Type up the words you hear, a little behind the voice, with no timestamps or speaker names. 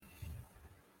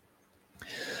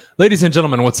Ladies and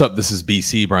gentlemen, what's up? This is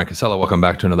BC, Brian Casella. Welcome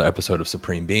back to another episode of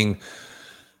Supreme Being.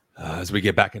 As we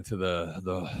get back into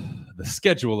the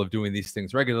schedule of doing these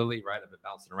things regularly, right? I've been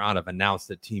bouncing around. I've announced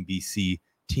at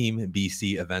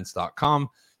teambcevents.com.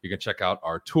 You can check out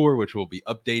our tour, which we'll be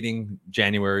updating.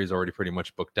 January is already pretty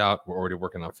much booked out. We're already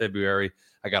working on February.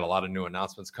 I got a lot of new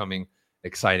announcements coming.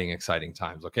 Exciting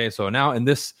times. Okay, so now in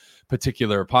this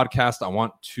particular podcast, I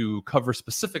want to cover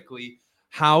specifically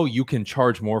how you can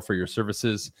charge more for your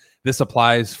services. This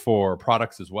applies for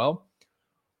products as well.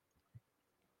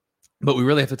 But we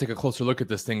really have to take a closer look at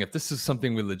this thing. If this is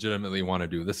something we legitimately want to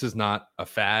do, this is not a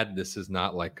fad. This is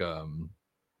not like a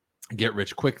get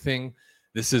rich quick thing.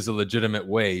 This is a legitimate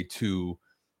way to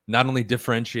not only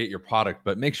differentiate your product,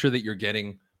 but make sure that you're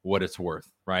getting what it's worth,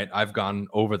 right? I've gone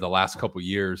over the last couple of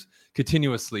years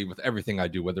continuously with everything I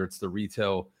do, whether it's the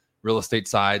retail real estate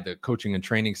side, the coaching and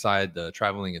training side, the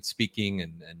traveling and speaking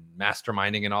and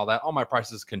masterminding and all that. All my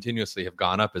prices continuously have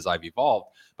gone up as I've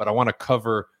evolved, but I want to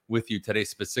cover with you today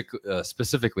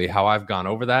specifically how I've gone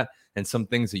over that and some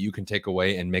things that you can take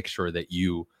away and make sure that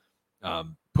you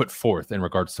put forth in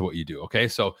regards to what you do. Okay,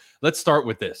 so let's start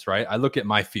with this, right? I look at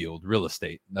my field, real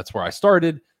estate. That's where I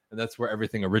started, and that's where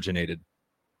everything originated.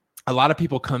 A lot of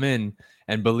people come in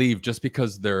and believe just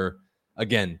because they're,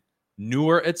 again,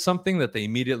 newer at something that they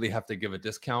immediately have to give a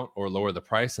discount or lower the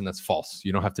price, and that's false.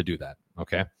 You don't have to do that,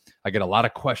 okay? I get a lot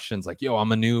of questions like, yo,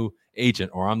 I'm a new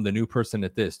agent or I'm the new person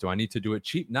at this. Do I need to do it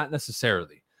cheap? Not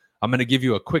necessarily. I'm going to give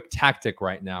you a quick tactic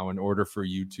right now in order for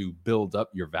you to build up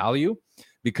your value,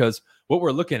 because what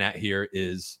we're looking at here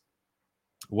is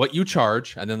what you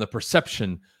charge and then the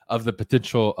perception of the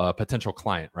potential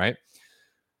client, right?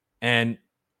 And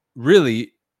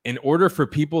really, in order for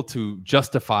people to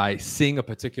justify seeing a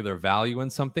particular value in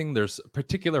something, there's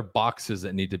particular boxes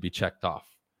that need to be checked off,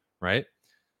 right?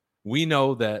 We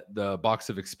know that the box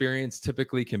of experience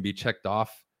typically can be checked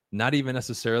off, not even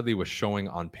necessarily with showing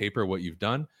on paper what you've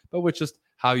done, but with just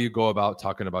how you go about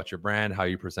talking about your brand, how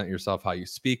you present yourself, how you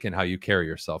speak, and how you carry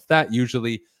yourself. That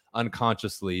usually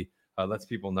unconsciously lets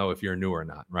people know if you're new or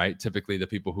not, right? Typically, the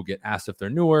people who get asked if they're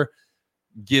newer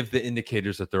give the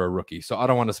indicators that they're a rookie. So I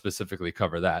don't want to specifically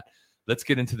cover that. Let's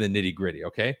get into the nitty gritty,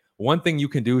 okay? One thing you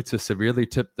can do to severely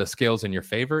tip the scales in your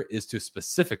favor is to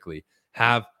specifically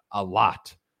have a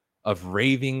lot of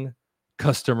raving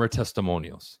customer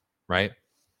testimonials, right?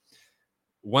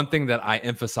 One thing that I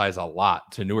emphasize a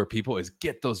lot to newer people is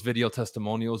get those video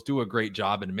testimonials, do a great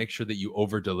job, and make sure that you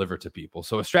over deliver to people.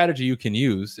 So a strategy you can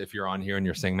use if you're on here and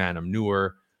you're saying, man, I'm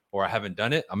newer or I haven't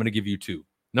done it, I'm going to give you two.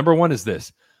 Number one is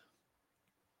this.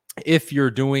 If you're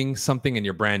doing something and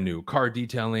you're brand new, car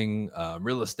detailing,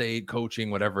 real estate, coaching,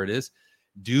 whatever it is,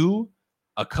 do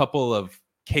a couple of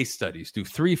case studies. Do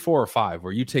 3, 4, or 5,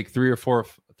 where you take 3, 4,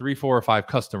 or 5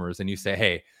 customers and you say,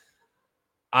 hey,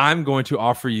 I'm going to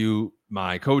offer you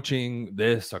my coaching,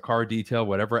 this, a car detail,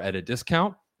 whatever, at a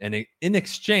discount. And in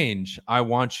exchange, I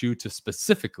want you to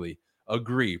specifically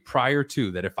agree prior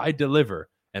to that if I deliver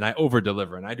and I over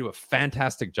deliver and I do a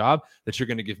fantastic job, that you're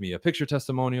going to give me a picture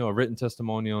testimonial, a written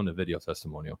testimonial, and a video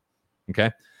testimonial.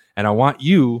 Okay. And I want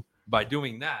you, by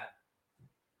doing that,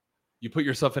 you put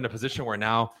yourself in a position where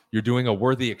now you're doing a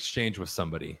worthy exchange with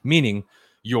somebody, meaning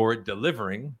you're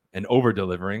delivering and over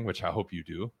delivering, which I hope you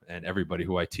do. And everybody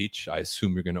who I teach, I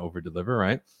assume you're going to over deliver,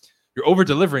 right? You're over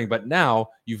delivering, but now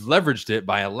you've leveraged it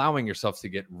by allowing yourself to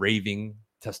get raving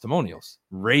testimonials,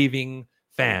 raving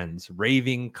fans,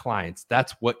 raving clients.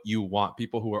 That's what you want.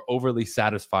 People who are overly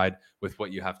satisfied with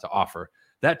what you have to offer.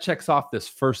 That checks off this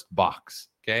first box.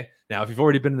 Okay. Now, if you've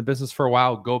already been in the business for a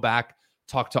while, go back,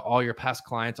 talk to all your past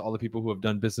clients, all the people who have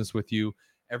done business with you,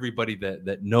 everybody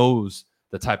that knows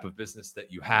the type of business that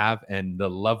you have and the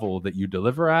level that you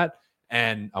deliver at.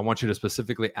 And I want you to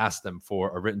specifically ask them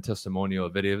for a written testimonial, a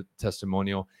video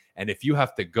testimonial. And if you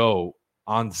have to go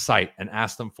on site and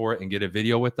ask them for it and get a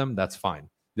video with them, that's fine.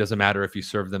 It doesn't matter if you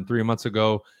served them 3 months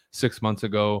ago, 6 months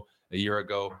ago, a year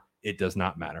ago. It does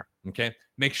not matter. Okay.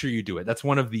 Make sure you do it. That's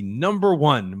one of the number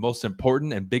one most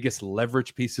important and biggest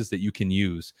leverage pieces that you can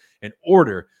use in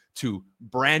order to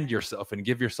brand yourself and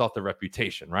give yourself the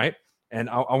reputation, right? And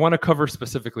I want to cover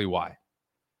specifically why.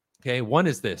 Okay. One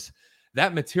is this.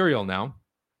 That material now,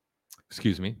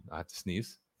 excuse me, I have to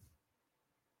sneeze.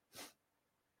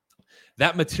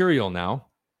 That material now,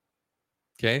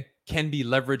 okay, can be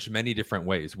leveraged many different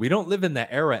ways. We don't live in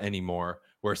the era anymore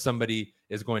where somebody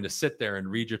is going to sit there and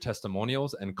read your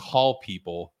testimonials and call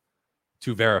people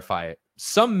to verify it.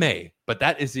 Some may, but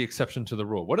that is the exception to the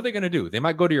rule. What are they going to do? They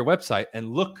might go to your website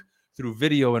and look through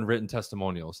video and written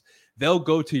testimonials. They'll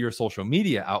go to your social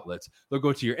media outlets. They'll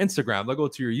go to your Instagram. They'll go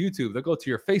to your YouTube. They'll go to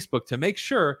your Facebook to make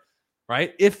sure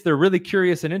right? If they're really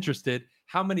curious and interested,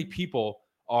 how many people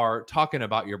are talking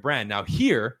about your brand? Now,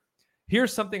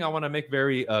 here's something I want to make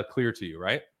very clear to you,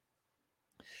 right?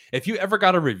 If you ever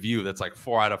got a review that's like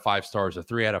 4 out of 5 stars or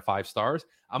 3 out of 5 stars,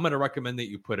 I'm going to recommend that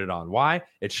you put it on. Why?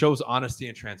 It shows honesty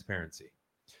and transparency.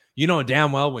 You know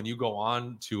damn well when you go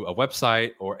on to a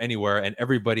website or anywhere and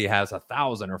everybody has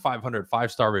 1,000 or 500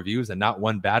 5-star reviews and not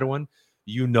one bad one,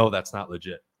 you know that's not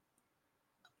legit.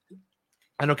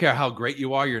 I don't care how great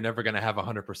you are, you're never going to have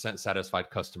 100% satisfied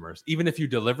customers. Even if you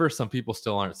deliver, some people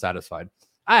still aren't satisfied.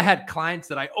 I had clients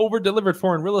that I over-delivered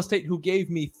for in real estate who gave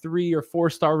me 3 or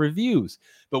 4-star reviews.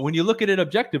 But when you look at it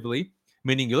objectively,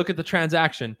 meaning you look at the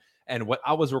transaction and what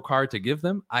I was required to give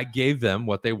them, I gave them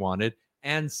what they wanted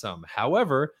and some.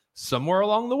 However, somewhere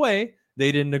along the way,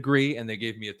 they didn't agree and they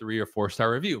gave me a 3 or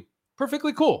 4-star review.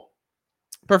 Perfectly cool.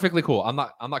 Perfectly cool. I'm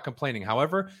not complaining.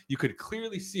 However, you could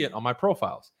clearly see it on my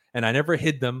profiles. And I never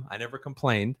hid them. I never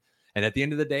complained. And at the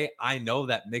end of the day, I know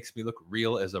that makes me look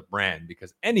real as a brand,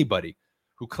 because anybody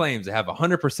who claims to have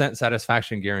 100%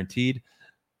 satisfaction guaranteed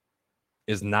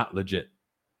is not legit.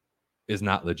 Is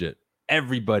not legit.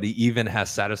 Everybody even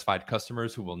has satisfied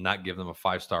customers who will not give them a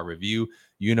 5-star review.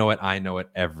 You know it. I know it.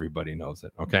 Everybody knows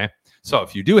it. Okay. So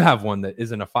if you do have one that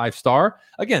isn't a 5-star,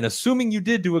 again, assuming you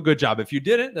did do a good job. If you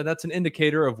didn't, then that's an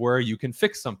indicator of where you can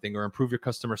fix something or improve your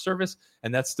customer service.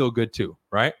 And that's still good too.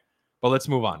 Right. But let's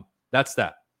move on. That's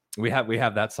that. We have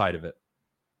that side of it.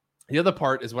 The other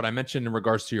part is what I mentioned in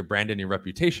regards to your brand and your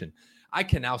reputation. I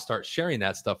can now start sharing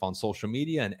that stuff on social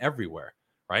media and everywhere.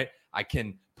 Right. I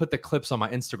can put the clips on my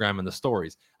Instagram and the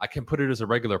stories. I can put it as a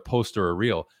regular post or a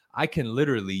reel. I can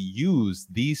literally use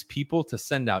these people to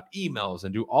send out emails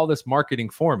and do all this marketing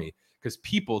for me, because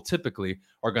people typically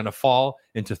are going to fall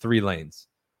into 3 lanes: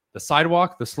 the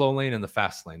sidewalk, the slow lane, and the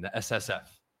fast lane, the SSF.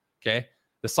 Okay.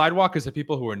 The sidewalk is the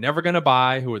people who are never going to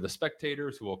buy, who are the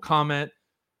spectators, who will comment,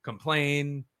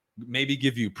 complain, maybe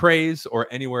give you praise or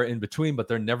anywhere in between, but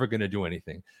they're never going to do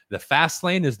anything. The fast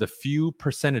lane is the few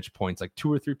percentage points, like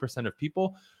 2 or 3% of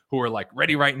people who are like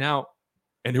ready right now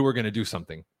and who are going to do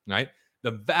something, right?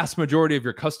 The vast majority of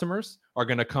your customers are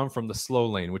going to come from the slow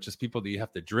lane, which is people that you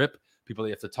have to drip, people that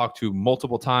you have to talk to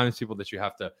multiple times, people that you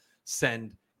have to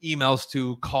send emails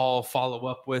to, call, follow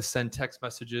up with, send text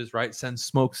messages, right? Send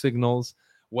smoke signals,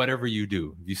 whatever you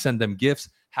do. You send them gifts,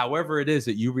 however it is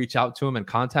that you reach out to them and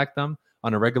contact them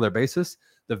on a regular basis,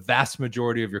 the vast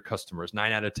majority of your customers,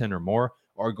 9 out of 10 or more,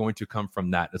 are going to come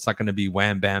from that. It's not going to be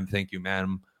wham, bam, thank you,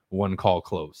 ma'am, one call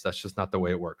closed. That's just not the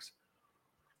way it works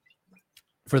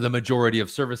for the majority of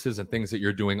services and things that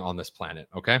you're doing on this planet,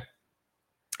 okay?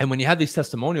 And when you have these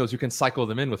testimonials, you can cycle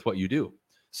them in with what you do.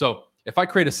 So if I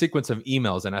create a sequence of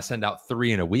emails and I send out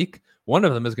 3 in a week, one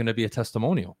of them is going to be a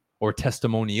testimonial or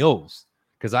testimonials,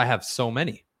 because I have so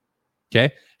many.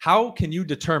 Okay. How can you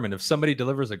determine if somebody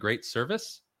delivers a great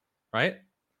service, right?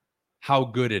 How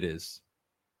good it is?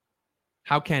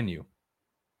 How can you?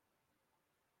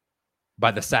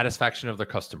 By the satisfaction of their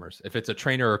customers. If it's a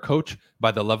trainer or coach,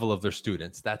 by the level of their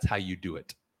students. That's how you do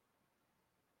it.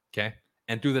 Okay.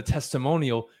 And through the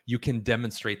testimonial, you can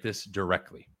demonstrate this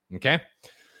directly. Okay.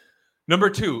 Number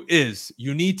 2 is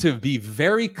you need to be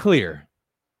very clear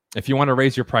if you want to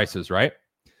raise your prices, right?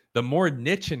 The more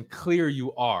niche and clear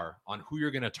you are on who you're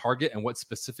going to target and what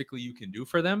specifically you can do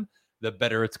for them, the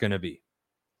better it's going to be.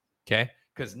 Okay?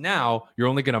 Because now you're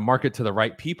only going to market to the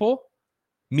right people,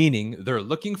 meaning they're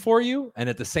looking for you, and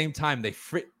at the same time they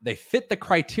fit the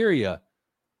criteria,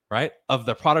 right, of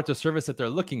the product or service that they're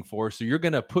looking for. So you're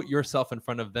going to put yourself in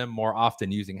front of them more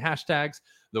often using hashtags,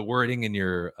 the wording in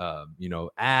your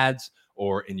ads,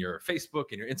 or in your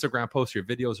Facebook, in your Instagram posts, your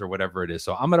videos, or whatever it is.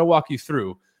 So I'm going to walk you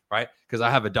through, right? Because I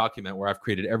have a document where I've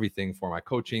created everything for my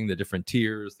coaching, the different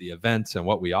tiers, the events, and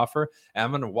what we offer. And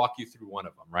I'm going to walk you through one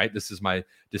of them, right? This is my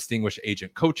Distinguished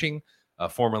Agent Coaching,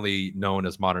 formerly known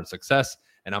as Modern Success.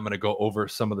 And I'm going to go over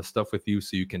some of the stuff with you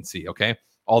so you can see, okay?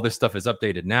 All this stuff is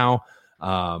updated now.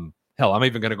 Hell, I'm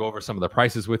even going to go over some of the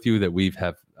prices with you that we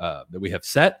have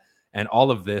set. And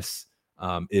all of this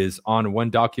is on one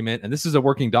document. And this is a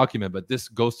working document, but this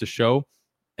goes to show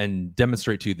and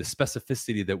demonstrate to you the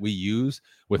specificity that we use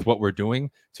with what we're doing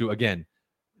to, again,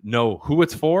 know who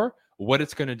it's for, what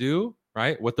it's going to do,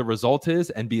 right? What the result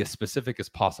is, and be as specific as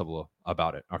possible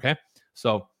about it. Okay.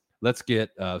 So let's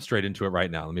get straight into it right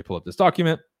now. Let me pull up this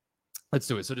document. Let's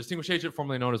do it. So Distinguished Agent,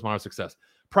 formerly known as Modern Success.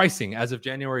 Pricing as of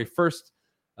January 1st,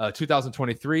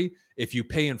 2023. If you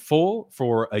pay in full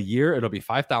for a year, it'll be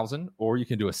 $5,000, or you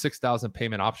can do a $6,000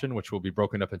 payment option, which will be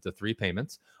broken up into 3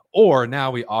 payments. Or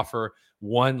now we offer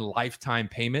one lifetime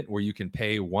payment where you can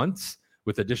pay once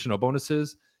with additional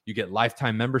bonuses. You get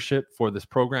lifetime membership for this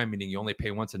program, meaning you only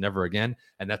pay once and never again,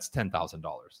 and that's $10,000.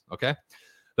 Okay.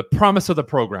 The promise of the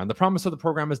program. The promise of the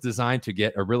program is designed to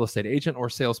get a real estate agent or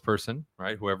salesperson,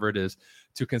 right, whoever it is,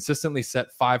 to consistently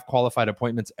set 5 qualified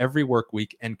appointments every work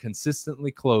week and consistently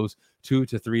close 2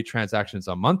 to 3 transactions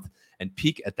a month and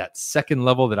peak at that second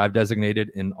level that I've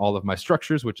designated in all of my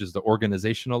structures, which is the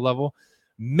organizational level,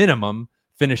 minimum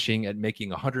finishing at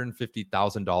making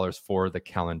 $150,000 for the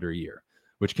calendar year,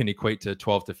 which can equate to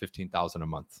 $12,000 to $15,000 a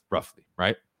month, roughly,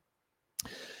 right?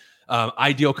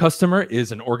 Ideal customer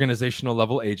is an organizational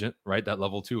level agent, right? That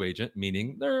level 2 agent,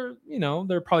 meaning they're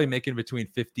probably making between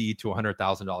 $50,000 to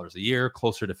 $100,000 a year,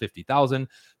 closer to $50,000.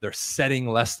 They're setting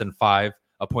less than 5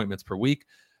 appointments per week.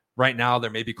 Right now, they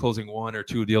may be closing 1 or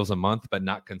 2 deals a month, but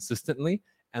not consistently.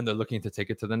 And they're looking to take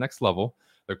it to the next level.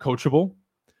 They're coachable.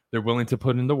 They're willing to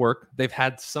put in the work. They've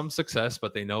had some success,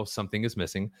 but they know something is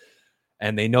missing.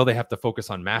 And they know they have to focus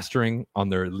on mastering on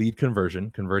their lead conversion,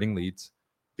 converting leads,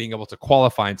 being able to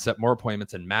qualify and set more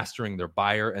appointments, and mastering their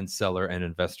buyer and seller and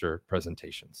investor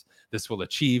presentations. This will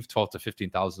achieve $12,000 to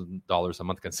 $15,000 a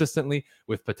month consistently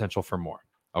with potential for more.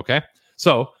 Okay.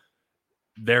 So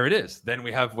there it is. Then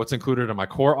we have what's included in my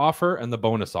core offer and the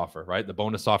bonus offer, right? The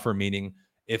bonus offer meaning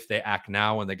if they act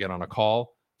now when they get on a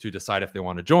call to decide if they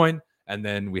want to join. And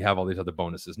then we have all these other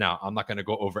bonuses. Now, I'm not going to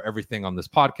go over everything on this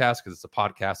podcast because it's a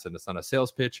podcast and it's not a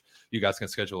sales pitch. You guys can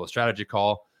schedule a strategy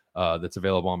call that's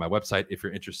available on my website if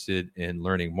you're interested in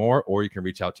learning more, or you can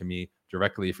reach out to me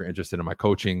directly if you're interested in my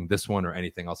coaching, this one or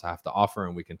anything else I have to offer,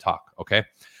 and we can talk. Okay.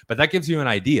 But that gives you an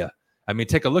idea. I mean,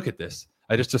 take a look at this.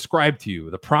 I just described to you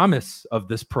the promise of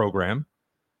this program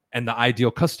and the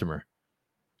ideal customer.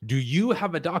 Do you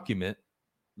have a document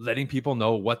letting people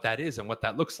know what that is and what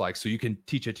that looks like so you can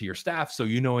teach it to your staff so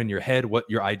you know in your head what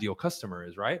your ideal customer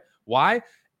is, right? Why?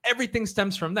 Everything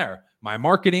stems from there. My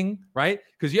marketing, right?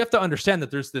 Because you have to understand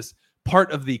that there's this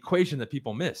part of the equation that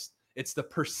people miss. It's the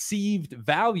perceived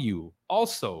value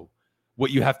also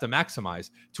what you have to maximize.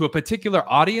 To a particular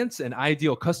audience and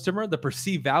ideal customer, the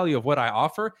perceived value of what I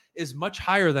offer is much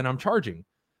higher than I'm charging.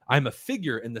 I'm a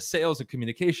figure in the sales and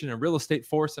communication and real estate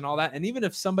force and all that. And even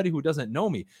if somebody who doesn't know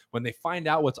me, when they find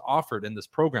out what's offered in this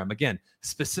program, again,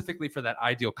 specifically for that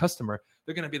ideal customer,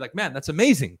 they're going to be like, man, that's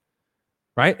amazing,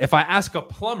 right? If I ask a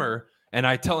plumber and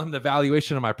I tell him the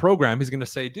valuation of my program, he's going to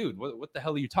say, dude, what the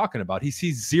hell are you talking about? He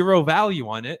sees zero value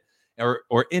on it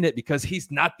or in it because he's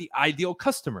not the ideal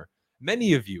customer.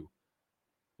 Many of you,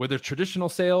 whether it's traditional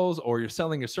sales or you're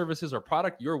selling your services or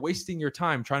product, you're wasting your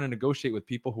time trying to negotiate with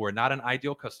people who are not an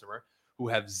ideal customer, who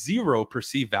have zero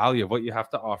perceived value of what you have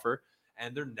to offer,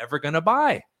 and they're never going to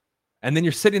buy. And then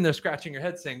you're sitting there scratching your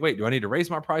head saying, wait, do I need to raise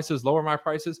my prices, lower my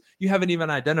prices? You haven't even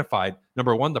identified,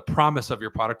 number one, the promise of your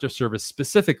product or service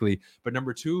specifically, but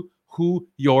number two, who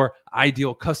your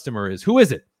ideal customer is. Who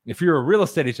is it? If you're a real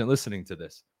estate agent listening to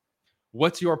this,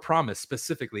 what's your promise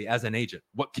specifically as an agent?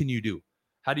 What can you do?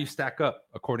 How do you stack up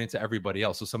according to everybody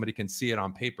else so somebody can see it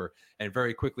on paper and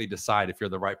very quickly decide if you're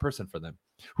the right person for them?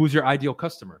 Who's your ideal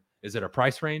customer? Is it a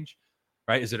price range,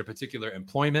 right? Is it a particular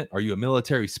employment? Are you a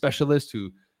military specialist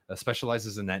who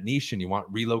specializes in that niche and you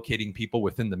want relocating people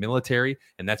within the military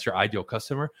and that's your ideal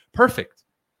customer? Perfect.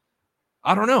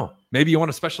 I don't know. Maybe you want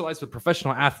to specialize with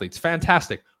professional athletes.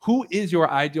 Fantastic. Who is your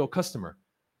ideal customer?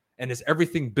 And is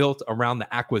everything built around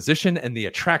the acquisition and the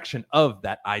attraction of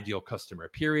that ideal customer?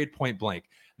 Period, point blank.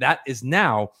 That is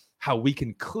now how we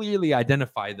can clearly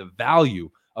identify the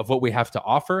value of what we have to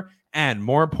offer. And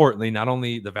more importantly, not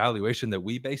only the valuation that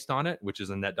we based on it, which is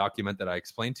in that document that I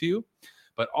explained to you,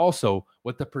 but also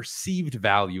what the perceived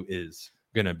value is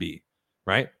going to be,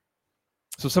 right?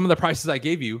 So some of the prices I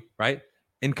gave you, right,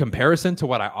 in comparison to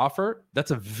what I offer,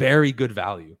 that's a very good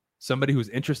value. Somebody who's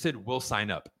interested will sign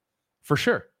up for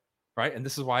sure. Right. And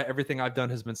this is why everything I've done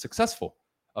has been successful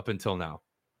up until now.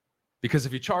 Because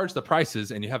if you charge the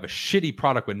prices and you have a shitty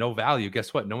product with no value,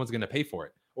 guess what? No one's going to pay for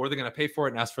it, or they're going to pay for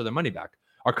it and ask for their money back.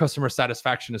 Our customer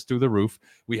satisfaction is through the roof.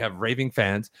 We have raving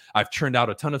fans. I've churned out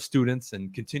a ton of students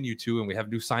and continue to, and we have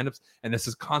new signups. And this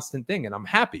is a constant thing. And I'm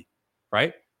happy.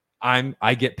 Right.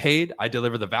 I get paid. I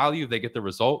deliver the value. They get the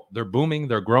result. They're booming.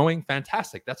 They're growing.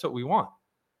 Fantastic. That's what we want.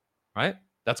 Right.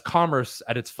 That's commerce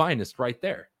at its finest right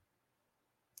there.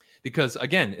 Because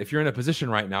again, if you're in a position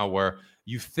right now where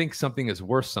you think something is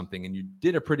worth something and you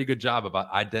did a pretty good job about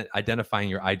identifying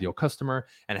your ideal customer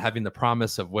and having the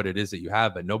promise of what it is that you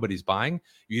have, but nobody's buying,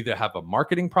 you either have a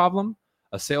marketing problem,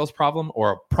 a sales problem,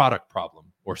 or a product problem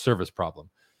or service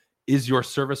problem. Is your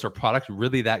service or product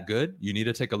really that good? You need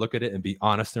to take a look at it and be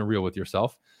honest and real with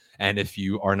yourself. And if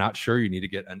you are not sure, you need to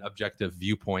get an objective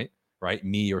viewpoint, right?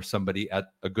 Me or somebody at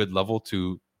a good level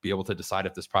to be able to decide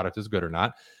if this product is good or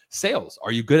not. Sales.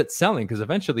 Are you good at selling? Because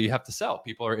eventually you have to sell.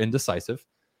 People are indecisive,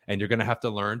 and you're going to have to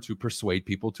learn to persuade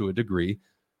people to a degree,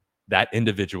 that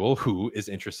individual who is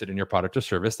interested in your product or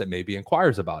service that maybe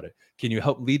inquires about it. Can you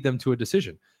help lead them to a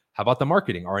decision? How about the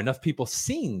marketing? Are enough people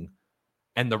seeing,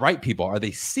 and the right people, are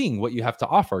they seeing what you have to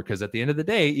offer? Because at the end of the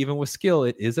day, even with skill,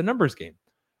 it is a numbers game.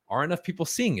 Are enough people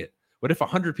seeing it? What if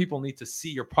 100 people need to see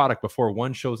your product before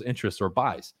one shows interest or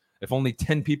buys? If only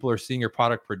 10 people are seeing your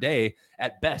product per day,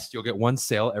 at best, you'll get one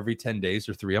sale every 10 days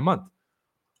or 3 a month.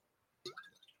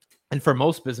 And for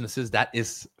most businesses, that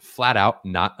is flat out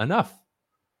not enough.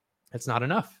 It's not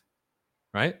enough,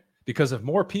 right? Because if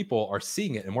more people are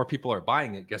seeing it and more people are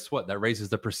buying it, guess what? That raises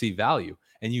the perceived value.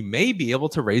 And you may be able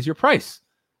to raise your price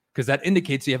because that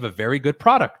indicates you have a very good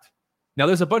product. Now,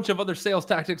 there's a bunch of other sales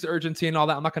tactics, urgency, and all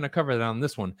that. I'm not going to cover that on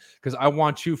this one because I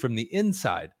want you from the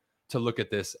inside to look at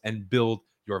this and build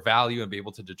your value and be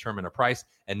able to determine a price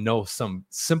and know some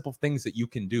simple things that you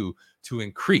can do to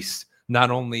increase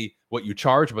not only what you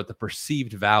charge, but the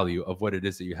perceived value of what it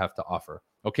is that you have to offer.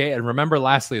 Okay. And remember,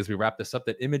 lastly, as we wrap this up,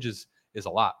 that images is a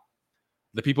lot.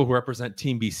 The people who represent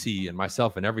Team BC and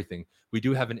myself and everything, we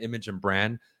do have an image and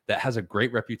brand that has a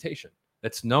great reputation.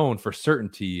 That's known for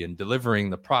certainty and delivering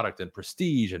the product and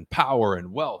prestige and power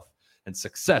and wealth and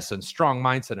success and strong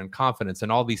mindset and confidence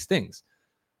and all these things,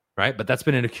 right? But that's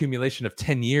been an accumulation of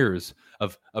 10 years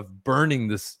of burning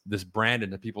this brand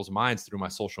into people's minds through my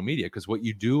social media, because what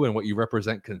you do and what you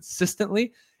represent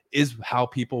consistently is how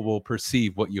people will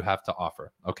perceive what you have to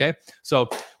offer, okay? So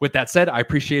with that said, I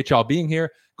appreciate y'all being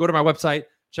here. Go to my website,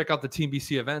 check out the Team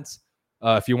BC events.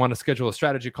 If you want to schedule a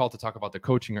strategy call to talk about the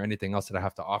coaching or anything else that I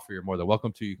have to offer, you're more than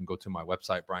welcome to. You can go to my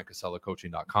website,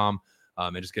 briancasellacoaching.com,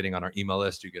 and just getting on our email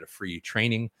list, you get a free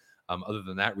training. Other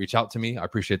than that, reach out to me. I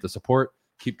appreciate the support.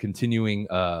 Keep continuing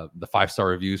the 5-star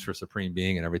reviews for Supreme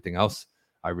Being and everything else.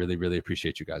 I really, really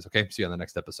appreciate you guys. Okay. See you on the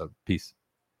next episode. Peace.